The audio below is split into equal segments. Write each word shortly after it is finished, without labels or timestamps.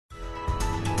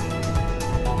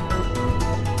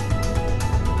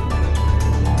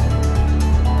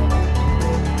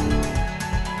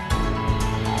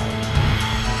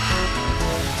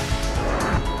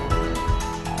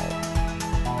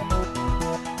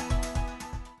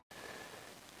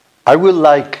I would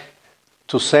like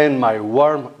to send my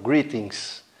warm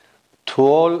greetings to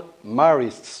all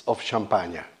marists of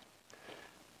Champagnat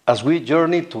as we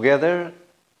journey together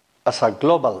as a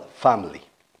global family.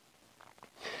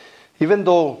 Even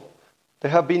though there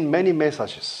have been many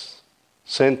messages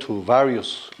sent to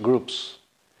various groups,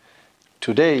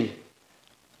 today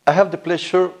I have the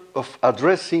pleasure of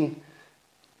addressing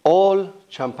all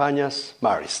Champagnat's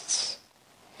marists,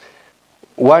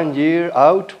 1 year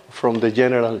out from the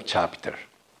general chapter.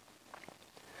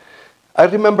 I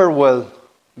remember well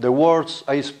the words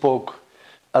I spoke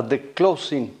at the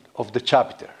closing of the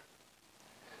chapter,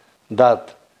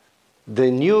 that the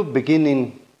new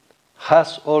beginning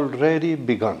has already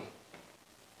begun.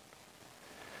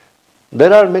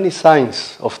 There are many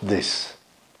signs of this.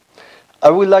 I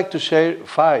would like to share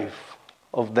 5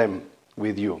 of them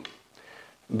with you,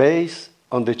 based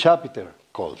on the chapter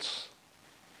calls.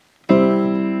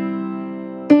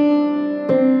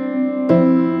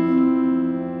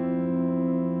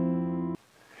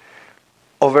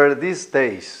 Over these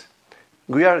days,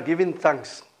 we are giving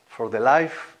thanks for the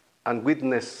life and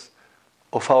witness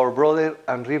of our brother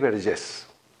Henri Vergès,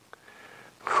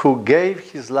 who gave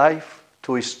his life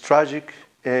to his tragic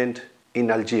end in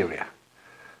Algeria,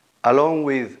 along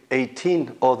with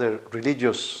 18 other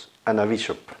religious and a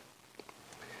bishop.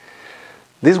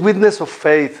 This witness of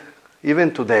faith,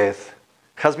 even to death,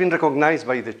 has been recognized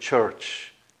by the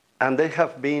Church, and they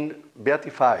have been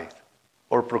beatified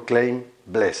or proclaimed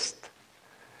blessed.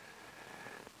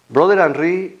 Brother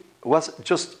Henri was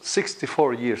just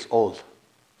 64 years old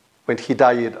when he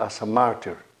died as a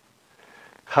martyr,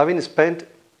 having spent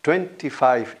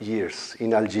 25 years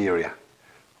in Algeria,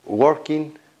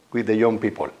 working with the young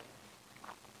people.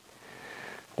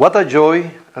 What a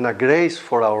joy and a grace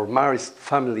for our Marist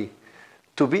family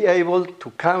to be able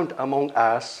to count among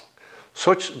us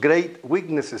such great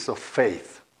witnesses of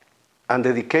faith and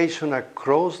dedication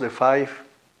across the 5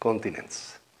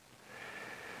 continents.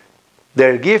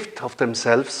 Their gift of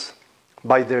themselves,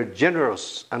 by their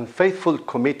generous and faithful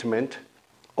commitment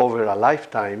over a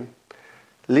lifetime,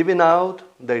 living out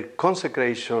their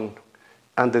consecration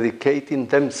and dedicating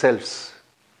themselves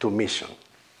to mission.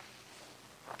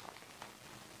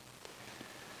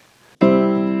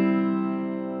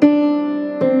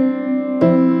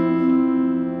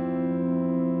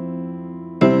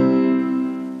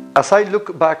 As I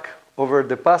look back over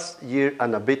the past year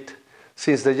and a bit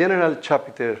since the general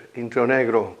chapter in Rio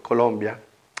Negro, Colombia,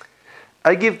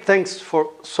 I give thanks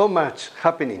for so much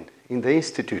happening in the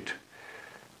Institute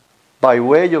by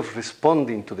way of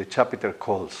responding to the chapter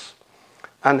calls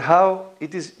and how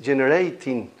it is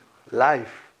generating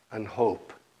life and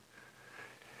hope.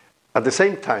 At the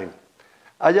same time,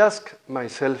 I ask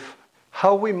myself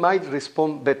how we might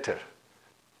respond better,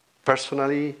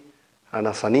 personally and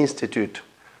as an institute,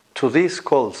 to these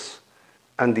calls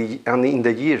and in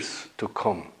the years to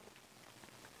come.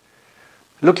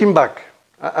 Looking back,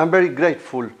 I'm very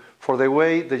grateful for the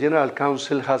way the General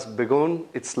Council has begun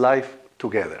its life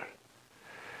together,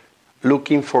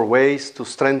 looking for ways to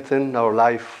strengthen our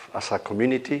life as a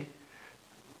community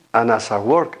and as a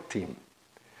work team,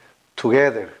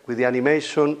 together with the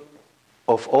animation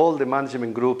of all the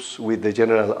management groups with the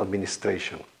General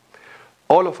Administration,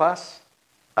 all of us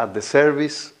at the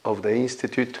service of the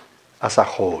Institute as a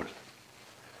whole.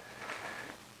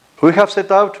 We have set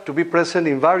out to be present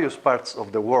in various parts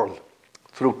of the world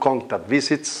through contact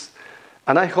visits,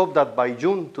 and I hope that by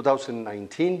June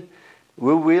 2019,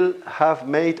 we will have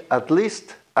made at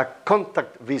least a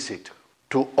contact visit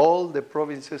to all the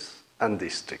provinces and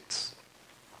districts.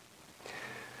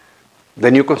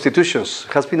 The new constitution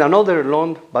has been another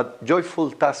long but joyful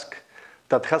task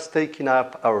that has taken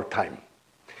up our time.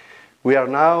 We are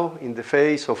now in the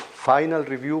phase of final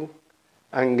review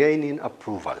and gaining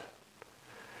approval.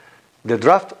 The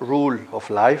draft rule of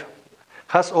life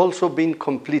has also been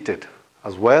completed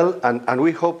as well, and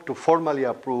we hope to formally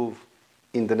approve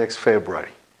in the next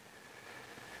February.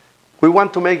 We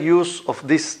want to make use of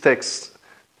this text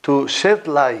to shed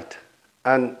light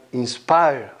and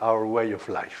inspire our way of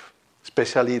life,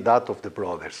 especially that of the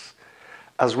brothers,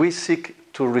 as we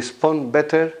seek to respond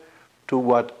better to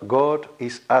what God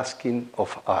is asking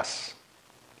of us.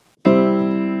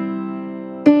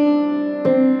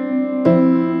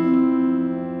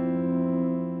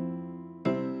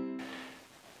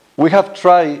 We have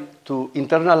tried to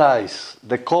internalize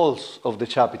the calls of the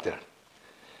chapter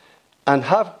and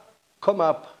have come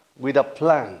up with a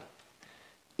plan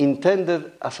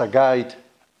intended as a guide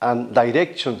and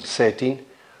direction setting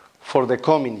for the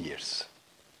coming years.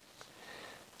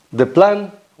 The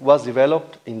plan was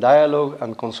developed in dialogue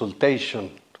and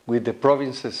consultation with the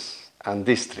provinces and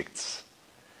districts.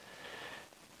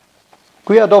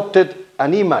 We adopted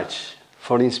an image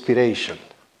for inspiration,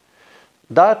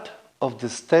 that of the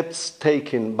steps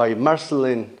taken by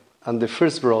Marcelin and the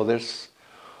first brothers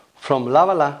from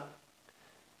Lavala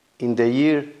in the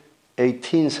year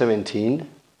 1817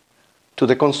 to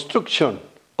the construction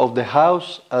of the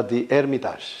house at the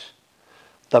Hermitage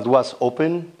that was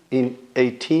opened in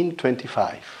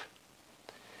 1825.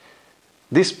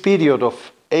 This period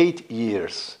of 8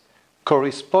 years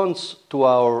corresponds to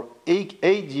our 8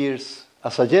 years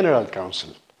as a General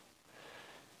Council.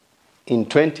 In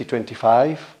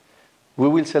 2025, we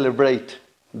will celebrate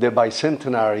the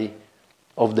bicentenary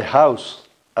of the house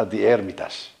at the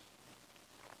Hermitage.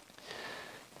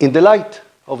 In the light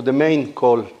of the main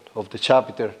call of the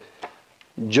chapter,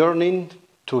 journeying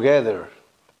together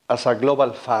as a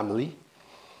global family,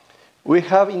 we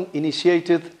have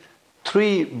initiated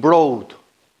 3 broad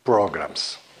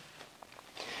programs.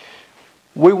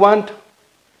 We want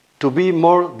to be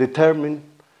more determined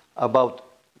about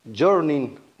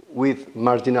journeying with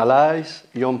marginalized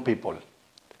young people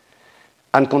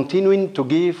and continuing to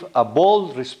give a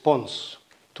bold response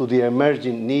to the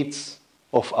emerging needs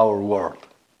of our world.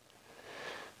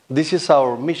 This is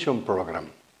our mission program,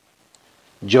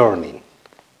 Journeying.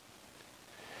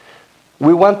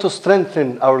 We want to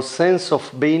strengthen our sense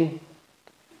of being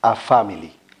a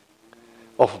family,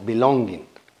 of belonging,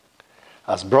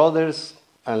 as brothers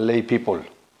and lay people,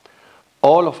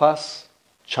 all of us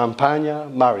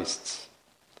Champagnat Marists,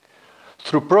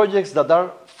 through projects that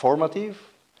are formative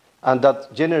and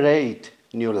that generate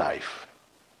new life.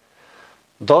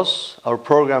 Thus, our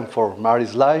program for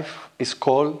Marist Life is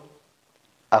called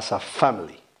As a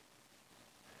Family.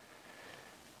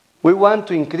 We want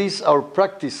to increase our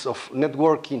practice of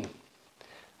networking,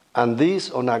 and this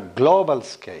on a global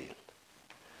scale,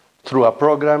 through a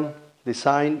program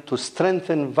designed to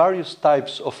strengthen various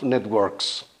types of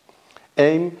networks,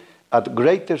 aimed at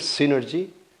greater synergy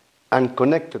and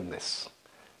connectedness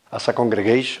as a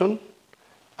congregation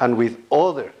and with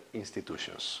other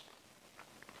institutions.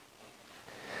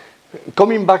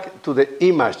 Coming back to the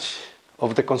image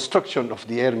of the construction of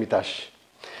the Hermitage,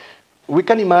 we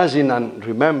can imagine and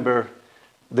remember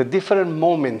the different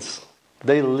moments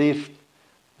they lived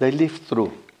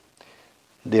through,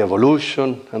 the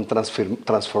evolution and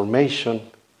transformation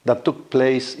that took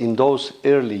place in those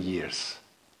early years.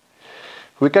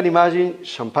 We can imagine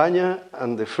Champagnat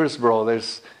and the first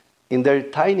brothers in their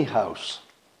tiny house,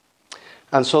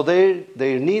 and so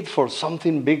their need for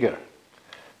something bigger,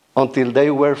 until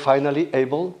they were finally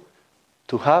able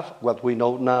to have what we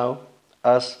know now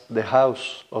as the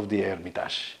house of the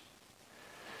Hermitage.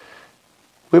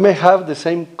 We may have the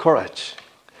same courage,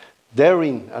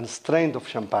 daring and strength of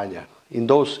Champagnat in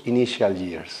those initial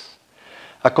years,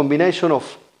 a combination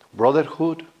of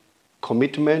brotherhood,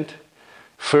 commitment,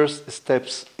 first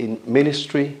steps in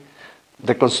ministry,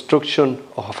 the construction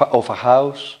of a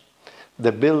house,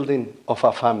 the building of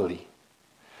a family.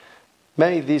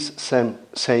 May this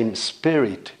same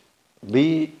spirit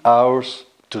be ours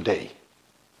today.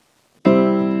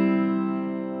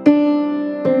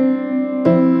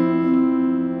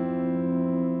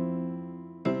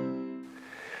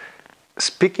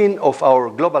 Speaking of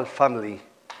our global family,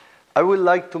 I would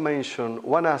like to mention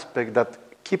one aspect that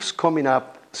keeps coming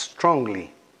up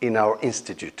strongly in our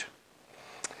institute.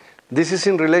 This is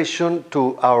in relation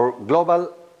to our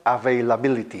global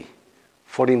availability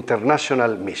for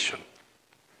international mission.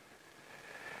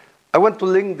 I want to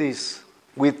link this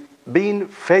with being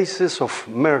faces of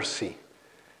mercy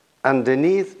and the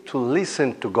need to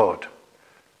listen to God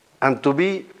and to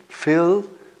be filled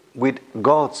with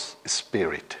God's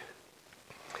Spirit.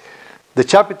 The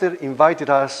chapter invited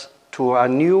us to a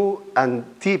new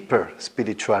and deeper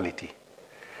spirituality,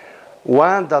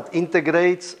 one that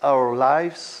integrates our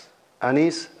lives and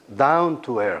is down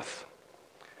to earth.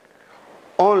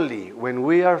 Only when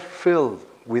we are filled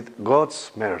with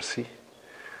God's mercy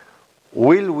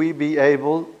will we be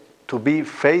able to be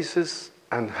faces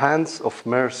and hands of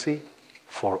mercy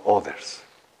for others.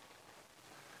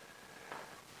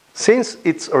 Since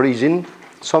its origin,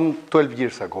 some 12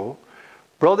 years ago,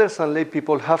 brothers and lay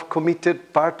people have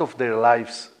committed part of their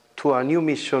lives to a new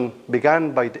mission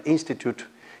begun by the Institute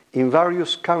in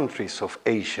various countries of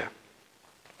Asia.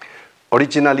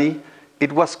 Originally,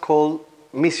 it was called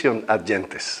Mission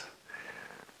Adyentes.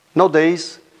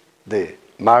 Nowadays, the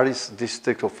Marist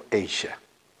District of Asia.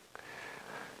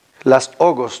 Last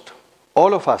August,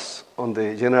 all of us on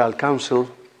the General Council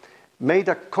made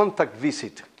a contact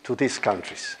visit to these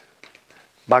countries: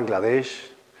 Bangladesh,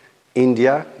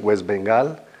 India, West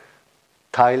Bengal,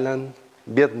 Thailand,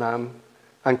 Vietnam,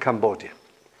 and Cambodia.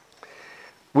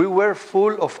 We were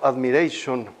full of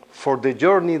admiration for the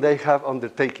journey they have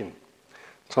undertaken,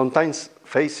 sometimes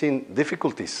facing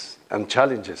difficulties and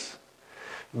challenges,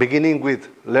 beginning with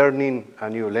learning a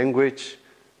new language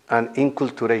and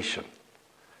inculturation.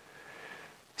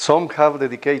 Some have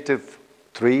dedicated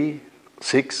 3,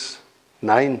 6,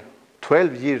 9,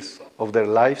 12 years of their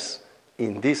lives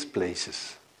in these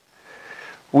places.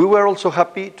 We were also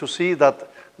happy to see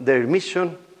that their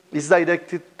mission is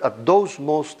directed at those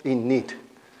most in need,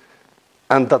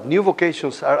 and that new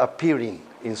vocations are appearing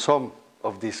in some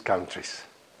of these countries.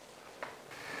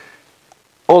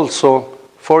 Also,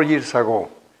 4 years ago,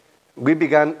 we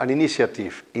began an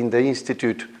initiative in the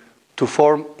Institute to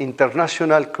form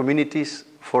international communities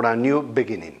for a new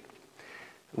beginning,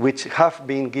 which have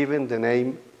been given the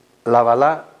name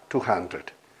Lavalá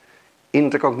 200, in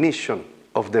recognition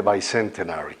of the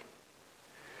bicentenary.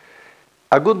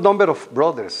 A good number of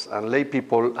brothers and lay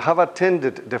people have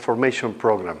attended the formation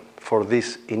program for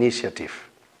this initiative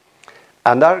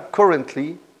and are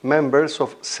currently members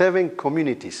of 7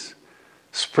 communities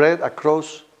spread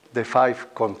across the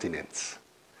 5 continents: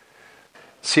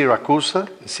 Syracuse,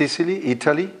 Sicily,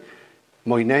 Italy;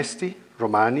 Moinesti,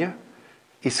 Romania;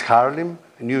 East Harlem,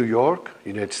 New York,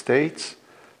 United States;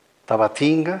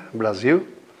 Tabatinga, Brazil;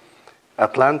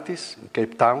 Atlantis,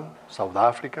 Cape Town, South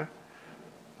Africa;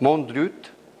 Montreat,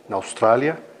 in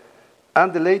Australia;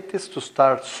 and the latest to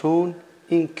start soon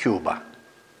in Cuba.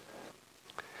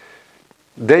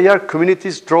 They are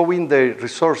communities drawing their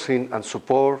resourcing and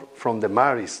support from the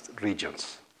Marist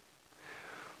regions.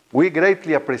 We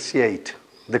greatly appreciate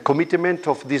the commitment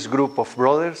of this group of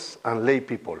brothers and lay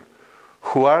people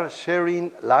who are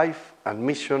sharing life and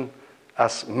mission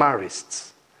as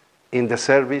Marists in the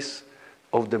service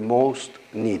of the most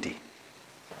needy.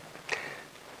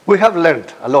 We have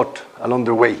learned a lot along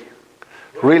the way.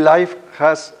 Real life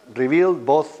has revealed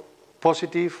both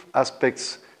positive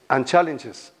aspects and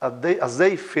challenges as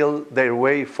they feel their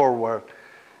way forward,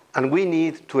 and we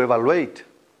need to evaluate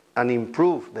and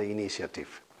improve the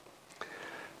initiative.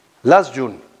 Last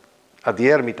June, at the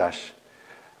Hermitage,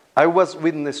 I was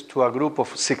witness to a group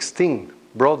of 16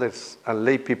 brothers and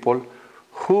lay people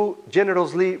who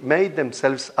generously made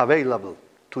themselves available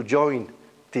to join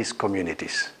these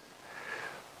communities.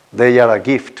 They are a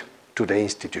gift to the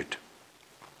Institute.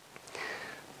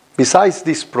 Besides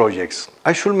these projects,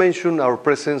 I should mention our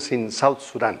presence in South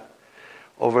Sudan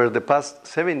over the past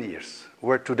 7 years,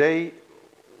 where today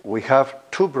we have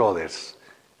 2 brothers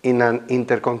in an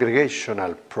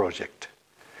intercongregational project.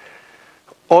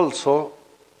 Also,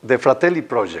 the Fratelli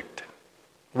project,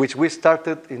 which we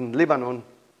started in Lebanon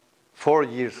 4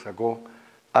 years ago,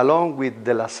 along with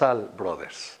the La Salle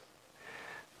brothers.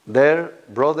 There,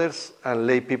 brothers and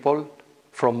lay people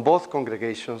from both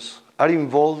congregations are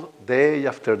involved day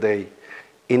after day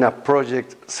in a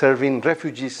project serving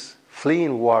refugees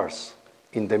fleeing wars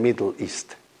in the Middle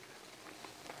East.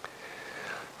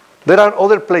 There are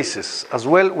other places as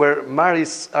well where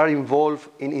Marists are involved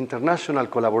in international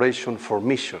collaboration for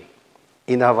mission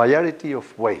in a variety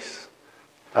of ways,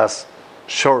 as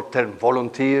short-term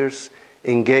volunteers,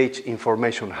 engaged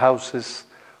information houses,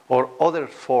 or other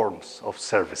forms of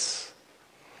service.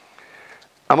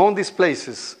 Among these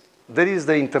places, there is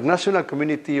the international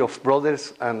community of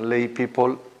brothers and lay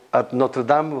people at Notre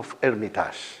Dame of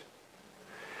Hermitage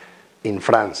in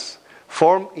France,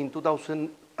 formed in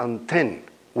 2010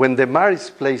 when the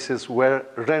Marist places were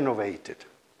renovated.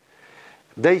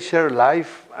 They share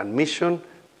life and mission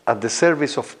at the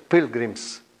service of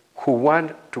pilgrims who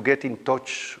want to get in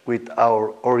touch with our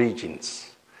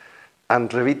origins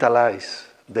and revitalize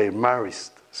their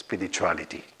Marist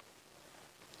spirituality.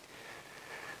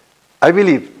 I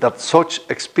believe that such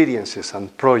experiences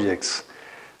and projects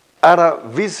are a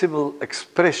visible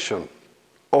expression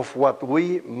of what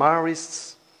we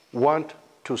Marists want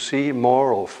to see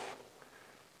more of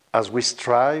as we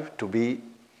strive to be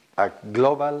a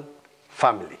global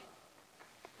family.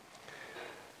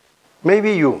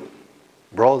 Maybe you,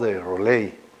 brother or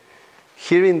lay,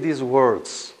 hearing these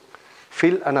words,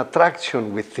 feel an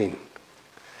attraction within,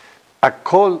 a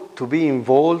call to be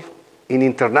involved in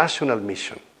international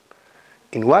mission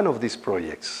in one of these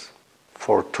projects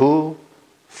for 2,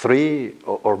 3,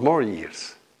 or more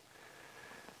years.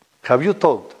 Have you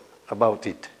thought about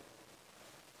it?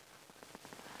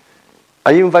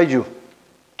 I invite you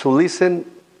to listen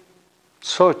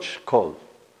such call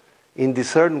and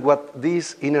discern what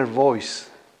this inner voice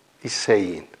is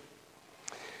saying.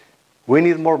 We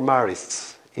need more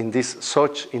Marists in these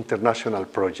such international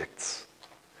projects.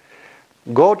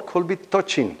 God could be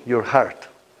touching your heart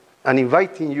and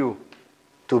inviting you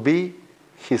to be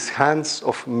His hands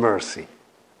of mercy.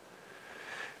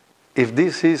 If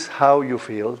this is how you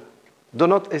feel, do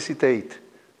not hesitate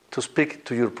to speak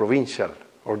to your provincial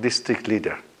or district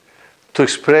leader, to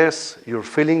express your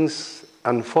feelings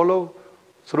and follow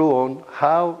through on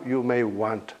how you may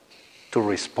want to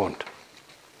respond.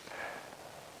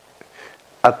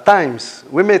 At times,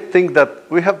 we may think that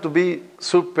we have to be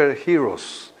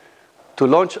superheroes to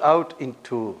launch out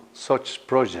into such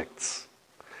projects.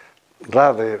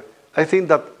 Rather, I think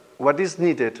that what is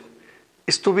needed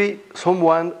is to be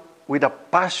someone with a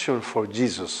passion for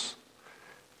Jesus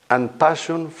and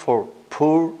passion for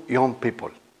poor young people.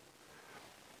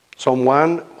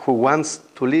 Someone who wants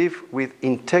to live with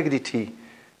integrity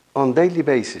on a daily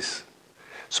basis.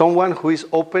 Someone who is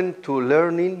open to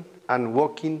learning and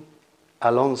walking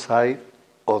alongside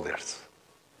others.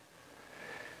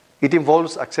 It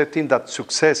involves accepting that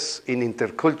success in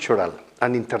intercultural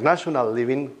and international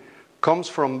living comes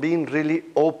from being really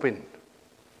open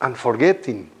and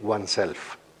forgetting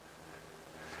oneself.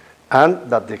 And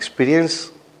that the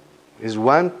experience is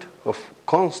one of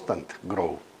constant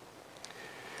growth.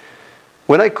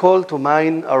 When I call to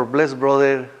mind our blessed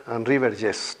brother Henri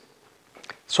Vergès,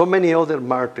 so many other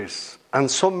martyrs, and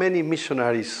so many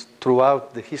missionaries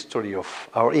throughout the history of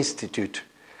our institute,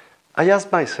 I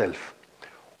ask myself,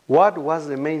 what was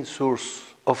the main source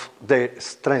of their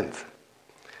strength,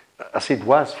 as it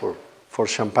was for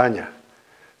Champagnat?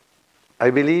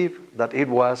 I believe that it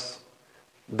was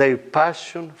their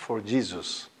passion for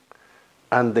Jesus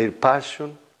and their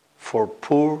passion for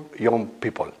poor young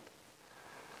people,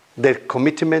 their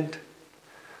commitment,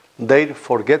 their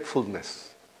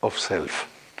forgetfulness of self.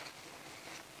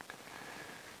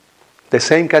 The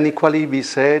same can equally be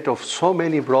said of so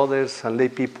many brothers and lay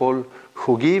people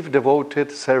who give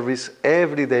devoted service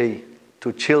every day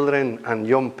to children and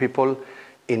young people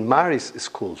in marriage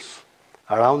schools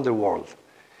around the world,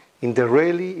 in the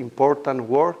really important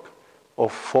work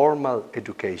of formal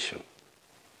education,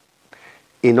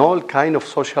 in all kinds of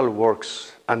social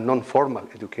works and non-formal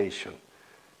education,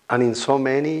 and in so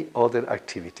many other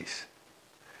activities.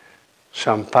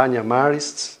 Champagnat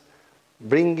Marists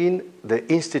bringing the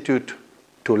Institute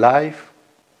to life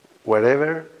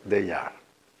wherever they are.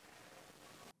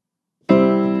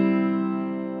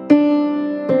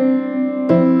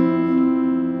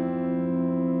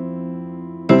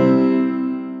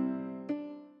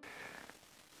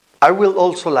 I will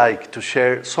also like to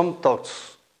share some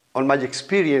thoughts on my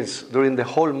experience during the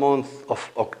whole month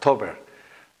of October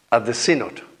at the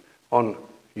Synod on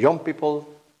young people,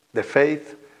 the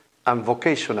faith, and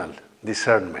vocational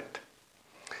discernment.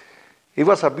 It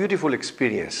was a beautiful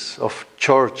experience of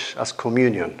church as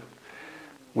communion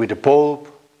with the Pope,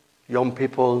 young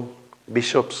people,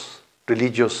 bishops,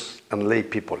 religious, and lay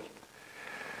people.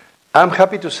 I'm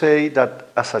happy to say that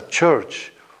as a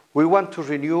church, we want to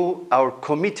renew our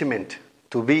commitment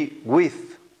to be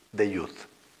with the youth,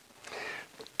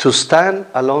 to stand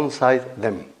alongside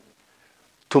them,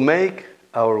 to make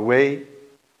our way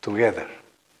together.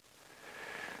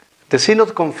 The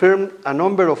Synod confirmed a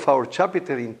number of our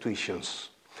chapter intuitions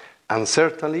and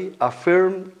certainly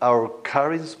affirmed our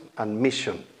charism and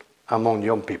mission among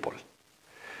young people.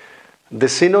 The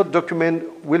Synod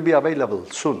document will be available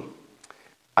soon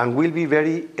and will be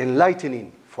very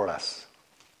enlightening for us.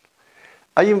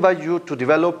 I invite you to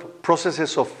develop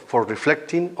processes for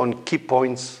reflecting on key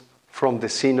points from the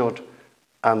Synod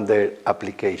and their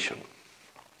application.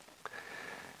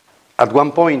 At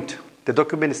one point, the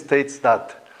document states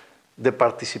that the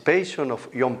participation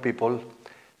of young people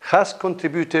has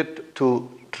contributed to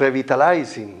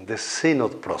revitalizing the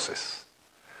Synod process,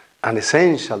 an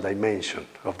essential dimension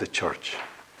of the Church.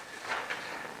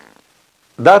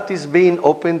 That is being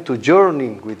open to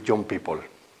journeying with young people,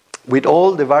 with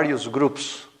all the various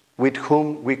groups with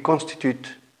whom we constitute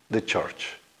the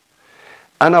Church.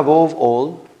 And above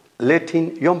all,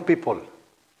 letting young people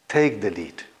take the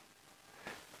lead.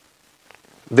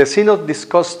 The Synod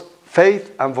discussed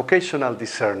faith and vocational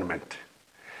discernment.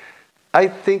 I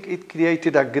think it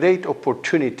created a great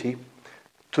opportunity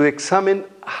to examine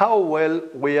how well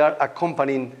we are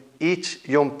accompanying each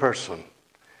young person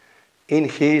in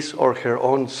his or her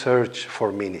own search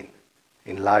for meaning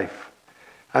in life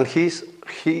and his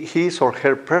or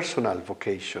her personal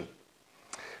vocation,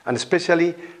 and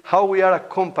especially how we are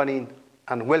accompanying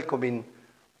and welcoming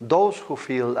those who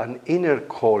feel an inner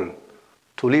call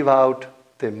to live out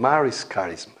the marriage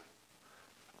charism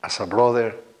as a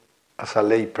brother, as a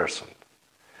lay person,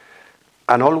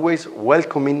 and always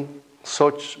welcoming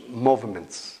such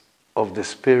movements of the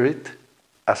Spirit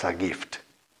as a gift.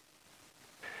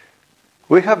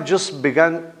 We have just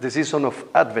begun the season of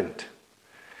Advent,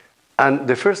 and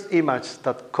the first image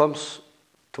that comes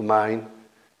to mind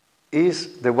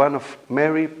is the one of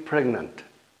Mary pregnant,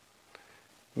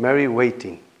 Mary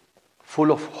waiting,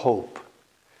 full of hope.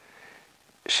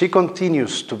 She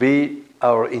continues to be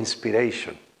our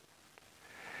inspiration.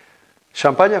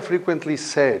 Champagnat frequently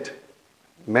said,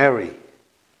 "Mary,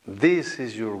 this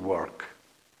is your work."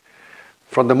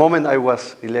 From the moment I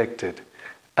was elected,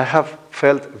 I have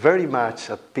felt very much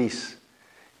at peace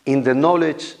in the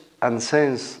knowledge and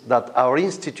sense that our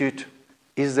institute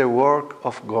is the work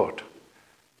of God,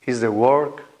 is the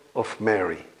work of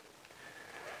Mary.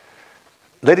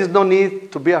 There is no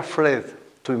need to be afraid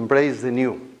to embrace the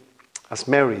new, as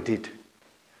Mary did.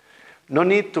 No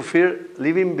need to fear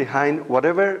leaving behind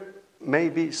whatever may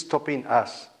be stopping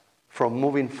us from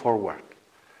moving forward,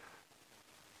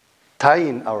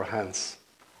 tying our hands,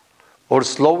 or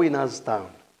slowing us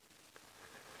down.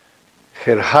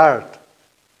 Her heart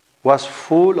was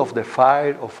full of the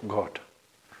fire of God.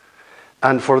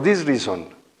 And for this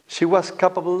reason, she was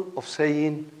capable of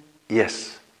saying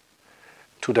yes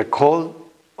to the call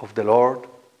of the Lord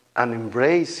and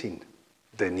embracing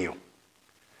the new.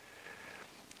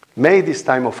 May this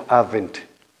time of Advent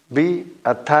be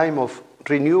a time of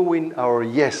renewing our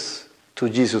yes to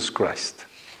Jesus Christ,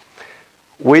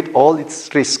 with all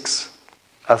its risks,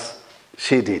 as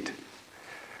she did.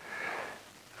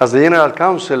 As the General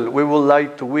Council, we would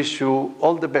like to wish you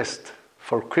all the best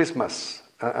for Christmas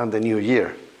and the New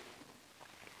Year.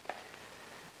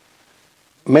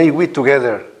 May we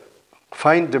together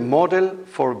find the model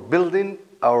for building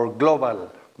our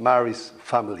global marriage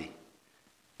family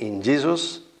in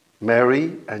Jesus,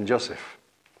 Mary, and Joseph.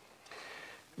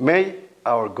 May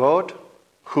our God,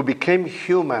 who became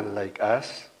human like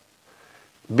us,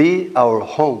 be our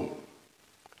home,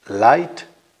 light,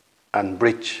 and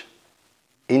bridge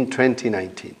in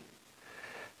 2019.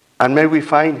 And may we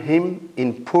find him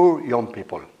in poor young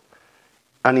people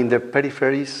and in the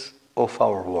peripheries of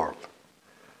our world.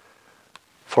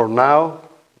 For now,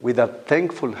 with a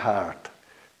thankful heart,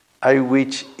 I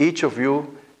wish each of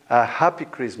you a happy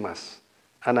Christmas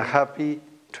and a happy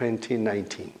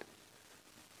 2019.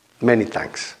 Many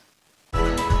thanks.